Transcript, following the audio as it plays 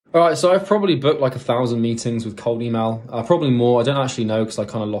All right, so I've probably booked like 1,000 meetings with cold email, probably more. I don't actually know because I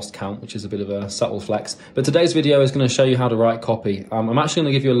kind of lost count, which is a bit of a subtle flex. But today's video is going to show you how to write copy. I'm actually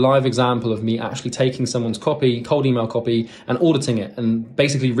going to give you a live example of me actually taking someone's copy, cold email copy, and auditing it and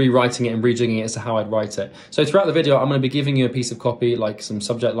basically rewriting it and rejigging it as to how I'd write it. So throughout the video, I'm going to be giving you a piece of copy, like some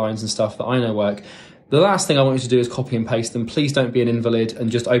subject lines and stuff that I know work. The last thing I want you to do is copy and paste them. Please don't be an invalid and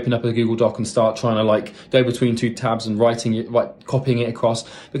just open up a Google Doc and start trying to like go between two tabs and copying it across.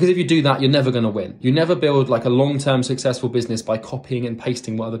 Because if you do that, you're never going to win. You never build like a long-term successful business by copying and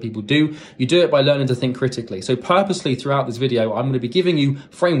pasting what other people do. You do it by learning to think critically. So purposely throughout this video, I'm going to be giving you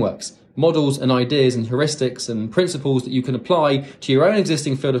frameworks, models and ideas and heuristics and principles that you can apply to your own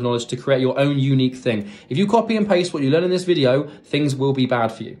existing field of knowledge to create your own unique thing. If you copy and paste what you learn in this video, things will be bad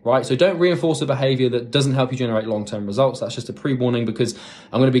for you, right? So don't reinforce a behavior that doesn't help you generate long-term results. That's just a pre-warning because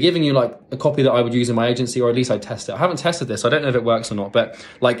I'm going to be giving you like a copy that I would use in my agency, or at least I test it. I haven't tested this. So I don't know if it works or not, but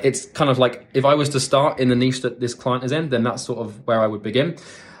like it's kind of like if I was to start in the niche that this client is in, then that's sort of where I would begin.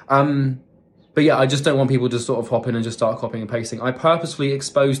 But yeah, I just don't want people to sort of hop in and just start copying and pasting. I purposefully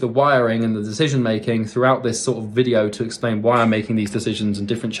expose the wiring and the decision making throughout this sort of video to explain why I'm making these decisions and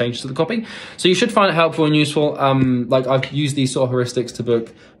different changes to the copy. So you should find it helpful and useful. Like I've used these sort of heuristics to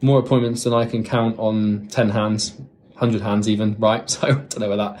book more appointments than I can count on 10 hands. 100 hands even, right? So I don't know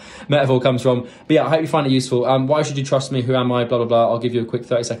where that metaphor comes from. But yeah, I hope you find it useful. Why should you trust me? Who am I? Blah, blah, blah. I'll give you a quick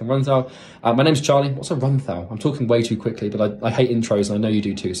 30-second run-through. My name's Charlie. What's a run-through? I'm talking way too quickly, but I hate intros and I know you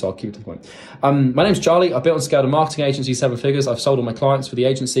do too, so I'll keep it to the point. My name's Charlie. I've built and scaled a marketing agency, 7 figures. I've sold all my clients for the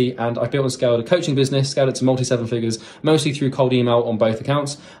agency, and I've built and scaled a coaching business, scaled it to multi-7 figures, mostly through cold email on both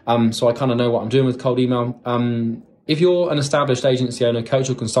accounts. So I kind of know what I'm doing with cold email. If you're an established agency owner, coach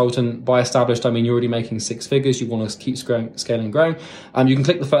or consultant, by established, I mean you're already making 6 figures, you want to keep scaling and growing, you can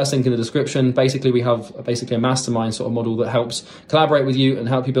click the first link in the description. Basically, we have a mastermind sort of model that helps collaborate with you and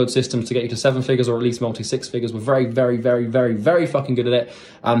help you build systems to get you to 7 figures or at least multi-6 figures. We're very, very, very, very, very fucking good at it.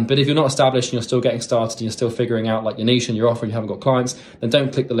 But if you're not established and you're still getting started and you're still figuring out like your niche and your offer and you haven't got clients, then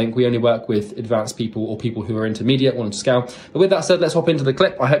don't click the link. We only work with advanced people or people who are intermediate, wanting to scale. But with that said, let's hop into the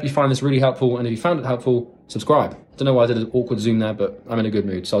clip. I hope you find this really helpful. And if you found it helpful, subscribe. Don't know why I did an awkward zoom there, but I'm in a good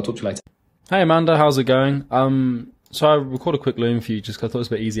mood, so I'll talk to you later. Hey Amanda, how's it going? So I recorded a quick loom for you just because I thought it was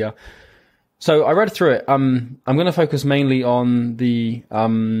a bit easier. So I read through it. I'm going to focus mainly on the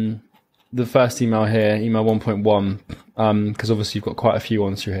first email here, email 1.1, because obviously you've got quite a few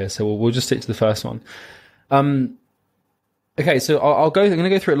ones through here, so we'll just stick to the first one. Okay, so I'm going to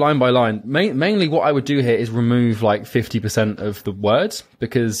go through it line by line. Mainly what I would do here is remove like 50% of the words,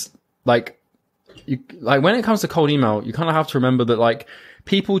 because like when it comes to cold email, you kind of have to remember that like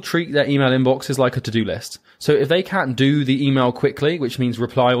people treat their email inboxes like a to-do list. So if they can't do the email quickly, which means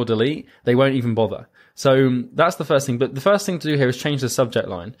reply or delete, they won't even bother. So that's the first thing. But the first thing to do here is change the subject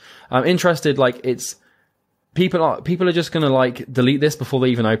line. I'm interested, like it's people are just going to like delete this before they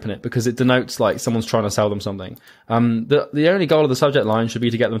even open it because it denotes like someone's trying to sell them something. The only goal of the subject line should be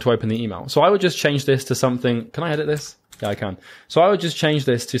to get them to open the email. So I would just change this to something. Can I edit this? Yeah, I can. So I would just change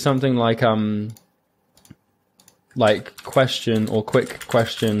this to something like question or quick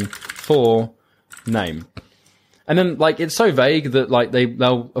question for name. And then like it's so vague that like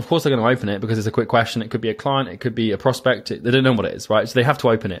they'll of course they're going to open it because it's a quick question. It could be a client, it could be a prospect. They don't know what it is, right? So they have to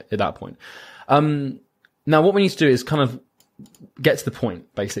open it at that point. Now what we need to do is kind of get to the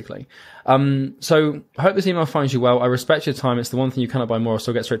point, basically. So I hope this email finds you well. I respect your time. It's the one thing you cannot buy more,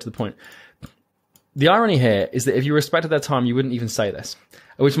 so I'll get straight to the point. The irony here is that if you respected their time, you wouldn't even say this,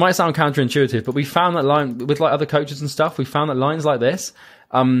 which might sound counterintuitive, but we found that line with like other coaches and stuff. We found that lines like this,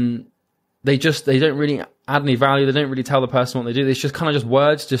 they don't really add any value. They don't really tell the person what they do. It's just kind of just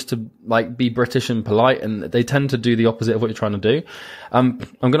words just to like be British and polite, and they tend to do the opposite of what you're trying to do. I'm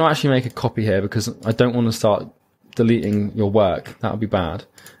going to actually make a copy here because I don't want to start deleting your work. That would be bad.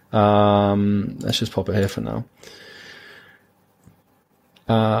 Let's just pop it here for now.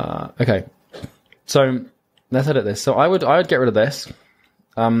 Okay. So let's edit this. So I would get rid of this.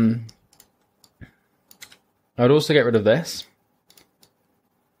 I would also get rid of this.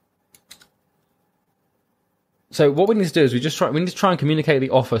 So what we need to do is we need to try and communicate the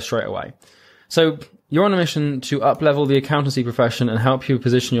offer straight away. So you're on a mission to up-level the accountancy profession and help you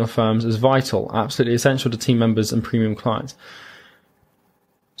position your firms as vital, absolutely essential to team members and premium clients.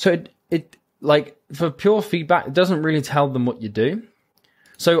 So it like for pure feedback, it doesn't really tell them what you do.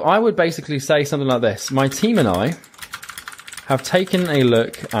 So I would basically say something like this. My team and I have taken a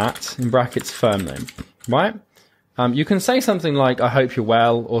look at, in brackets, firm name, right? You can say something like, I hope you're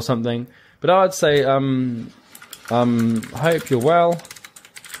well, or something. But I would say, hope you're well.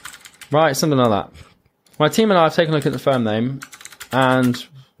 Right, something like that. My team and I have taken a look at the firm name, and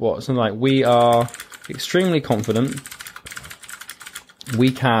what? Something like, we are extremely confident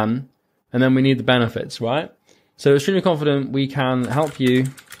we can, and then we need the benefits, right? So extremely confident we can help you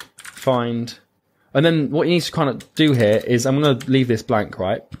find, and then what you need to kind of do here is, I'm going to leave this blank,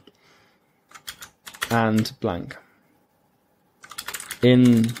 right? And blank.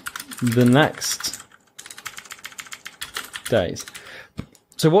 In the next days.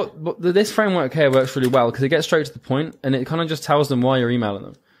 So this framework here works really well because it gets straight to the point and it kind of just tells them why you're emailing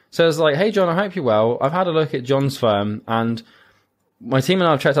them. So it's like, hey John, I hope you're well. I've had a look at John's firm and my team and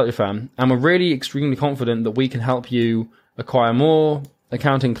I have checked out your firm and we're really extremely confident that we can help you acquire more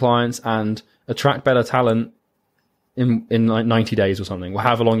accounting clients and attract better talent in like 90 days or something, or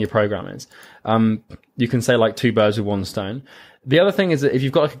however long your program is. You can say like 2 birds with 1 stone. The other thing is that if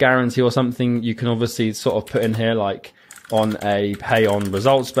you've got like a guarantee or something, you can obviously sort of put in here like on a pay on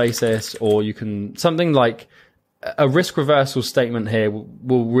results basis, or you can, something like a risk reversal statement here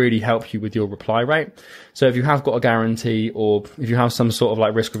will really help you with your reply rate. So if you have got a guarantee, or if you have some sort of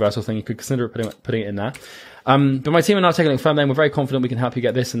like risk reversal thing, you could consider putting it in there. But my team and I are taking a look firm, then we're very confident we can help you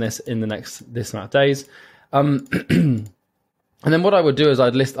get this and this in the next this amount of days. And then what I would do is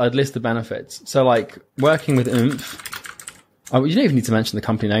I'd list the benefits. So like working with Oomph, you don't even need to mention the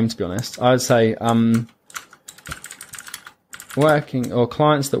company name, to be honest. I would say working, or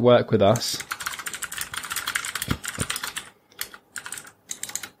clients that work with us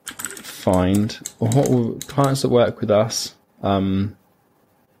find, or what will clients that work with us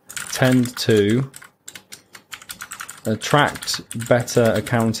tend to attract better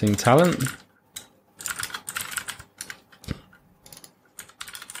accounting talent,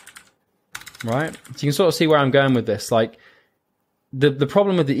 right? So you can sort of see where I'm going with this. Like the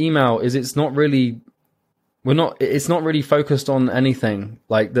problem with the email is it's not really focused on anything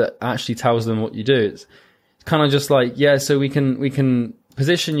like that actually tells them what you do. It's kind of just like, yeah, so we can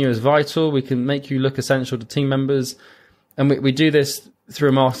position you as vital, we can make you look essential to team members, and we do this through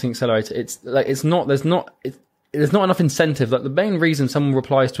a marketing accelerator. It's like there's not enough incentive. Like the main reason someone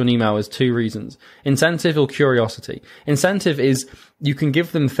replies to an email is 2 reasons: incentive or curiosity. Incentive is you can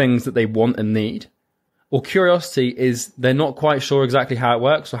give them things that they want and need, or curiosity is they're not quite sure exactly how it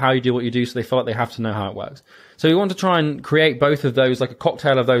works or how you do what you do, so they feel like they have to know how it works. So we want to try and create both of those, like a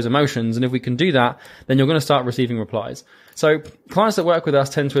cocktail of those emotions, and if we can do that, then you're going to start receiving replies. So clients that work with us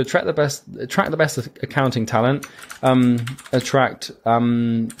tend to attract the best accounting talent, attract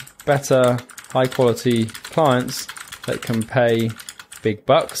better high quality clients that can pay big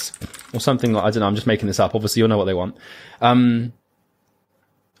bucks, or something like, I don't know, I'm just making this up, obviously you'll know what they want, and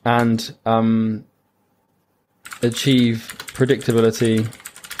achieve predictability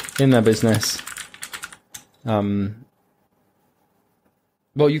in their business.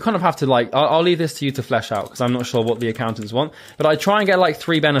 Well, you kind of have to like, I'll leave this to you to flesh out because I'm not sure what the accountants want, but I try and get like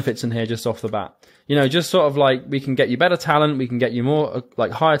 3 benefits in here just off the bat. You know, just sort of like, we can get you better talent, we can get you more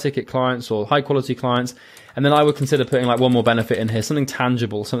like higher ticket clients or high quality clients. And then I would consider putting like 1 more benefit in here, something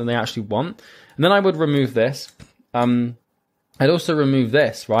tangible, something they actually want. And then I would remove this. I'd also remove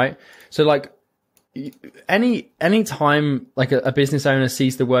this, right? So like any time like a business owner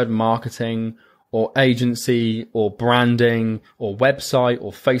sees the word marketing or agency or branding or website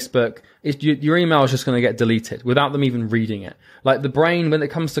or Facebook, your email is just going to get deleted without them even reading it. Like the brain, when it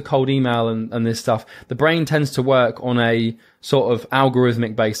comes to cold email and this stuff, the brain tends to work on a sort of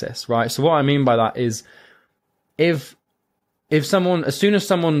algorithmic basis, right? So what I mean by that is if someone, as soon as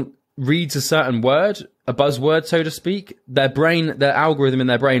someone reads a certain word, a buzzword, so to speak, their algorithm in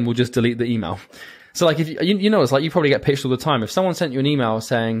their brain will just delete the email. So like if you know, it's like you probably get pitched all the time. If someone sent you an email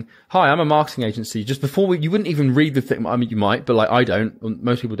saying, "Hi, I'm a marketing agency," just before you wouldn't even read the thing. I mean, you might, but like I don't.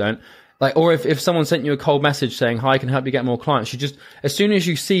 Most people don't. Like, or if someone sent you a cold message saying, "Hi, I can help you get more clients," you just, as soon as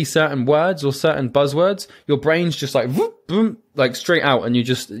you see certain words or certain buzzwords, your brain's just like whoop, boom, like straight out, and you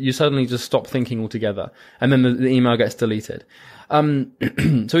suddenly just stop thinking altogether, and then the email gets deleted. So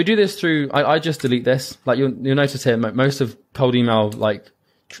we do this through. I just delete this. Like you'll notice here, most of cold email, like,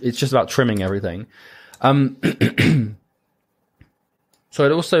 it's just about trimming everything. So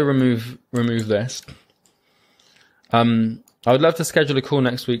I'd also remove this. I would love to schedule a call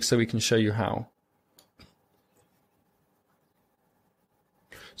next week so we can show you how.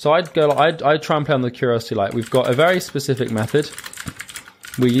 So I'd try and play on the curiosity light. We've got a very specific method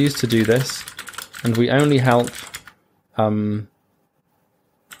we use to do this, and we only help a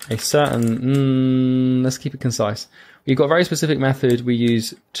certain. Let's keep it concise. We've got a very specific method we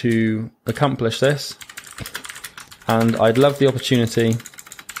use to accomplish this, and I'd love the opportunity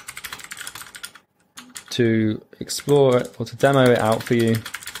to explore it or to demo it out for you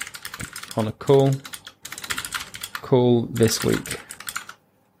on a call this week.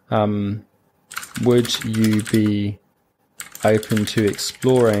 Would you be open to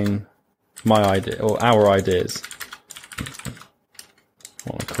exploring my idea or our ideas?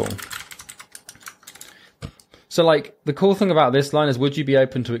 What a cool. So like the cool thing about this line is, would you be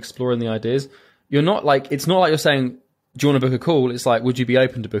open to exploring the ideas? You're not like, it's not like you're saying, do you want to book a call? It's like, would you be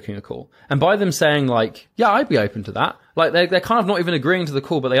open to booking a call? And by them saying like, yeah, I'd be open to that. Like they're kind of not even agreeing to the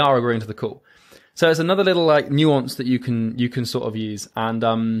call, but they are agreeing to the call. So it's another little like nuance that you can sort of use.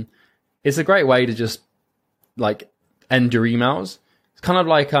 And, it's a great way to just like end your emails. It's kind of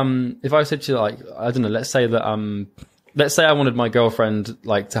like, if I said to you, like, I don't know, let's say I wanted my girlfriend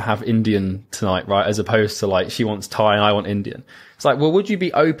like to have Indian tonight, right? As opposed to like, she wants Thai and I want Indian. It's like, well, would you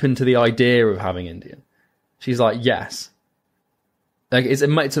be open to the idea of having Indian? She's like, yes. Like it's a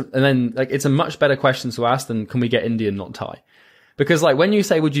much better question to ask than, can we get Indian, not Thai? Because like when you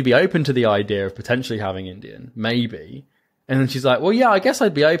say, would you be open to the idea of potentially having Indian? Maybe. And then she's like, well, yeah, I guess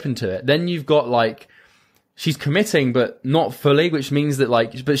I'd be open to it. Then you've got like, she's committing, but not fully, which means that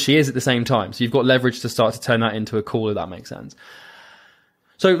like, but she is at the same time. So you've got leverage to start to turn that into a call, if that makes sense.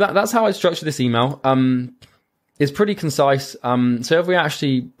 So that's how I structure this email. It's pretty concise. So if we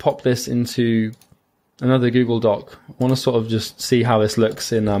actually pop this into another Google Doc, I want to sort of just see how this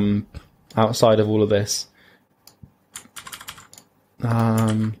looks in, outside of all of this.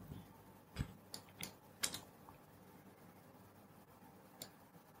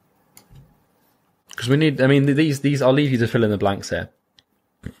 Because we need, I mean, these, I'll leave you to fill in the blanks here.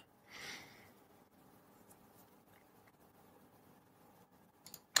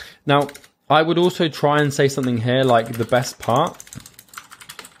 Now, I would also try and say something here like the best part.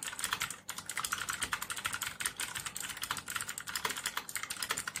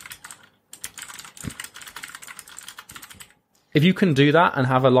 If you can do that and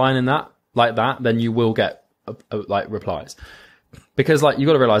have a line in that, like that, then you will get like replies. Because like, you've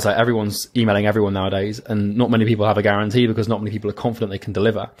got to realize like everyone's emailing everyone nowadays, and not many people have a guarantee because not many people are confident they can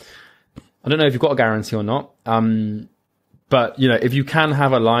deliver. I don't know if you've got a guarantee or not. But you know, if you can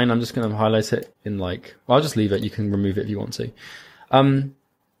have a line, I'm just going to highlight it in like, well, I'll just leave it. You can remove it if you want to.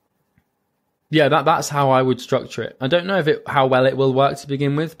 Yeah, that's how I would structure it. I don't know how well it will work to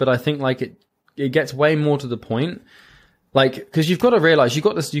begin with, but I think like it gets way more to the point. Like, because you've got to realize you've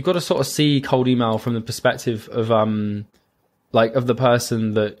got to sort of see cold email from the perspective of like of the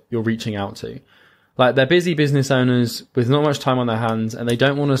person that you're reaching out to. Like, they're busy business owners with not much time on their hands, and they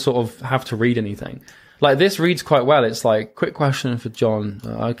don't want to sort of have to read anything. Like, this reads quite well. It's like, quick question for John.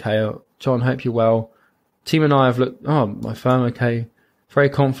 Okay, John, hope you're well. Team and I have looked. Oh, my firm. Okay, very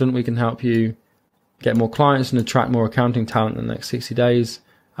confident we can help you get more clients and attract more accounting talent in the next 60 days.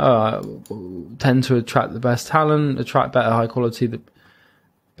 Tend to attract the best talent, attract better high quality, the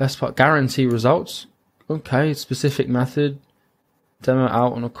best part, guarantee results. Okay, specific method, demo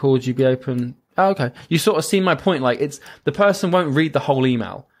out on a call, would you be open? Oh, okay, you sort of see my point. Like, it's the person won't read the whole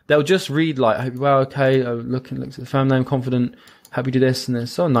email. They'll just read like, I hope you're well, okay, look at the firm name, confident, happy to do this and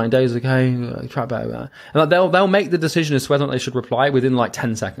this. Oh, 9 days, okay, attract better. And like, they'll make the decision as to whether or not they should reply within like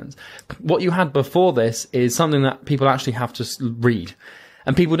 10 seconds. What you had before this is something that people actually have to read.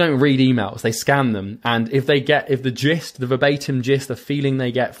 And people don't read emails, they scan them. And if the gist, the verbatim gist, the feeling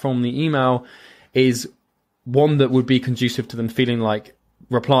they get from the email is one that would be conducive to them feeling like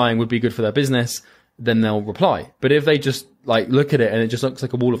replying would be good for their business, then they'll reply. But if they just like look at it and it just looks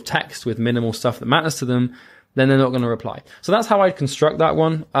like a wall of text with minimal stuff that matters to them, then they're not going to reply. So that's how I'd construct that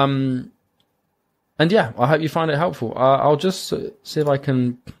one. And yeah, I hope you find it helpful. I'll just see if I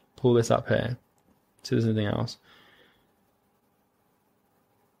can pull this up here. See if there's anything else.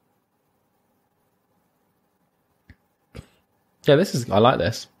 Yeah, I like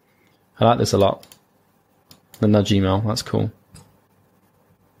this. I like this a lot. The nudge email, that's cool.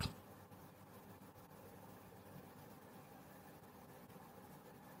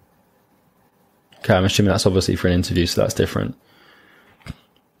 Okay, I'm assuming that's obviously for an interview, so that's different.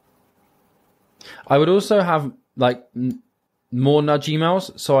 I would also have like more nudge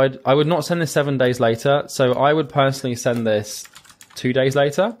emails. So I would not send this 7 days later. So I would personally send this 2 days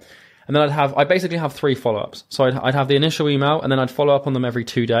later. And then I basically have 3 follow-ups. So I'd have the initial email, and then I'd follow up on them every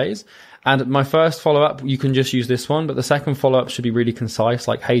 2 days. And my first follow-up, you can just use this one, but the second follow-up should be really concise,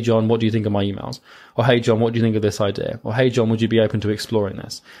 like, hey, John, what do you think of my emails? Or, hey, John, what do you think of this idea? Or, hey, John, would you be open to exploring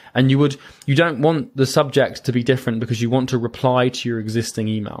this? And you don't want the subject to be different because you want to reply to your existing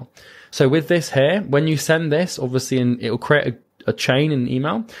email. So with this here, when you send this, obviously, it'll create a chain in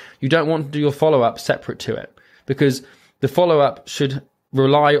email. You don't want to do your follow-up separate to it, because the follow-up should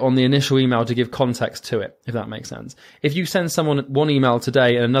rely on the initial email to give context to it, if that makes sense. If you send someone one email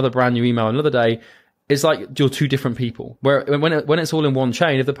today and another brand new email another day, it's like you're two different people. Where when it's all in one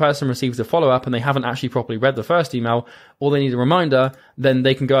chain, if the person receives a follow-up and they haven't actually properly read the first email, or they need a reminder, then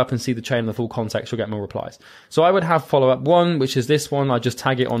they can go up and see the chain in the full context. You'll get more replies. So I would have follow-up 1, which is this one. I just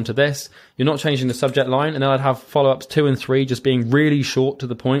tag it onto this. You're not changing the subject line. And then I'd have follow-ups 2 and 3, just being really short to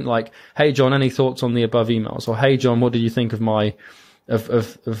the point, like, hey, John, any thoughts on the above emails? Or, hey, John, what did you think of my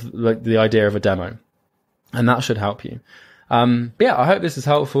like the idea of a demo? And that should help you. But yeah, I hope this is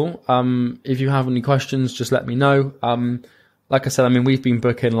helpful. If you have any questions, just let me know. Like I said, I mean, we've been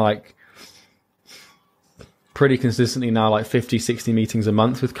booking like pretty consistently now, like 50, 60 meetings a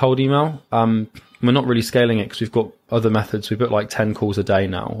month with cold email. We're not really scaling it because we've got other methods. We book like 10 calls a day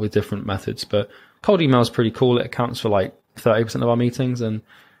now with different methods, but cold email is pretty cool. It accounts for like 30% of our meetings, and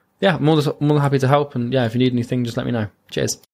yeah, more than happy to help. And yeah, if you need anything, just let me know. Cheers.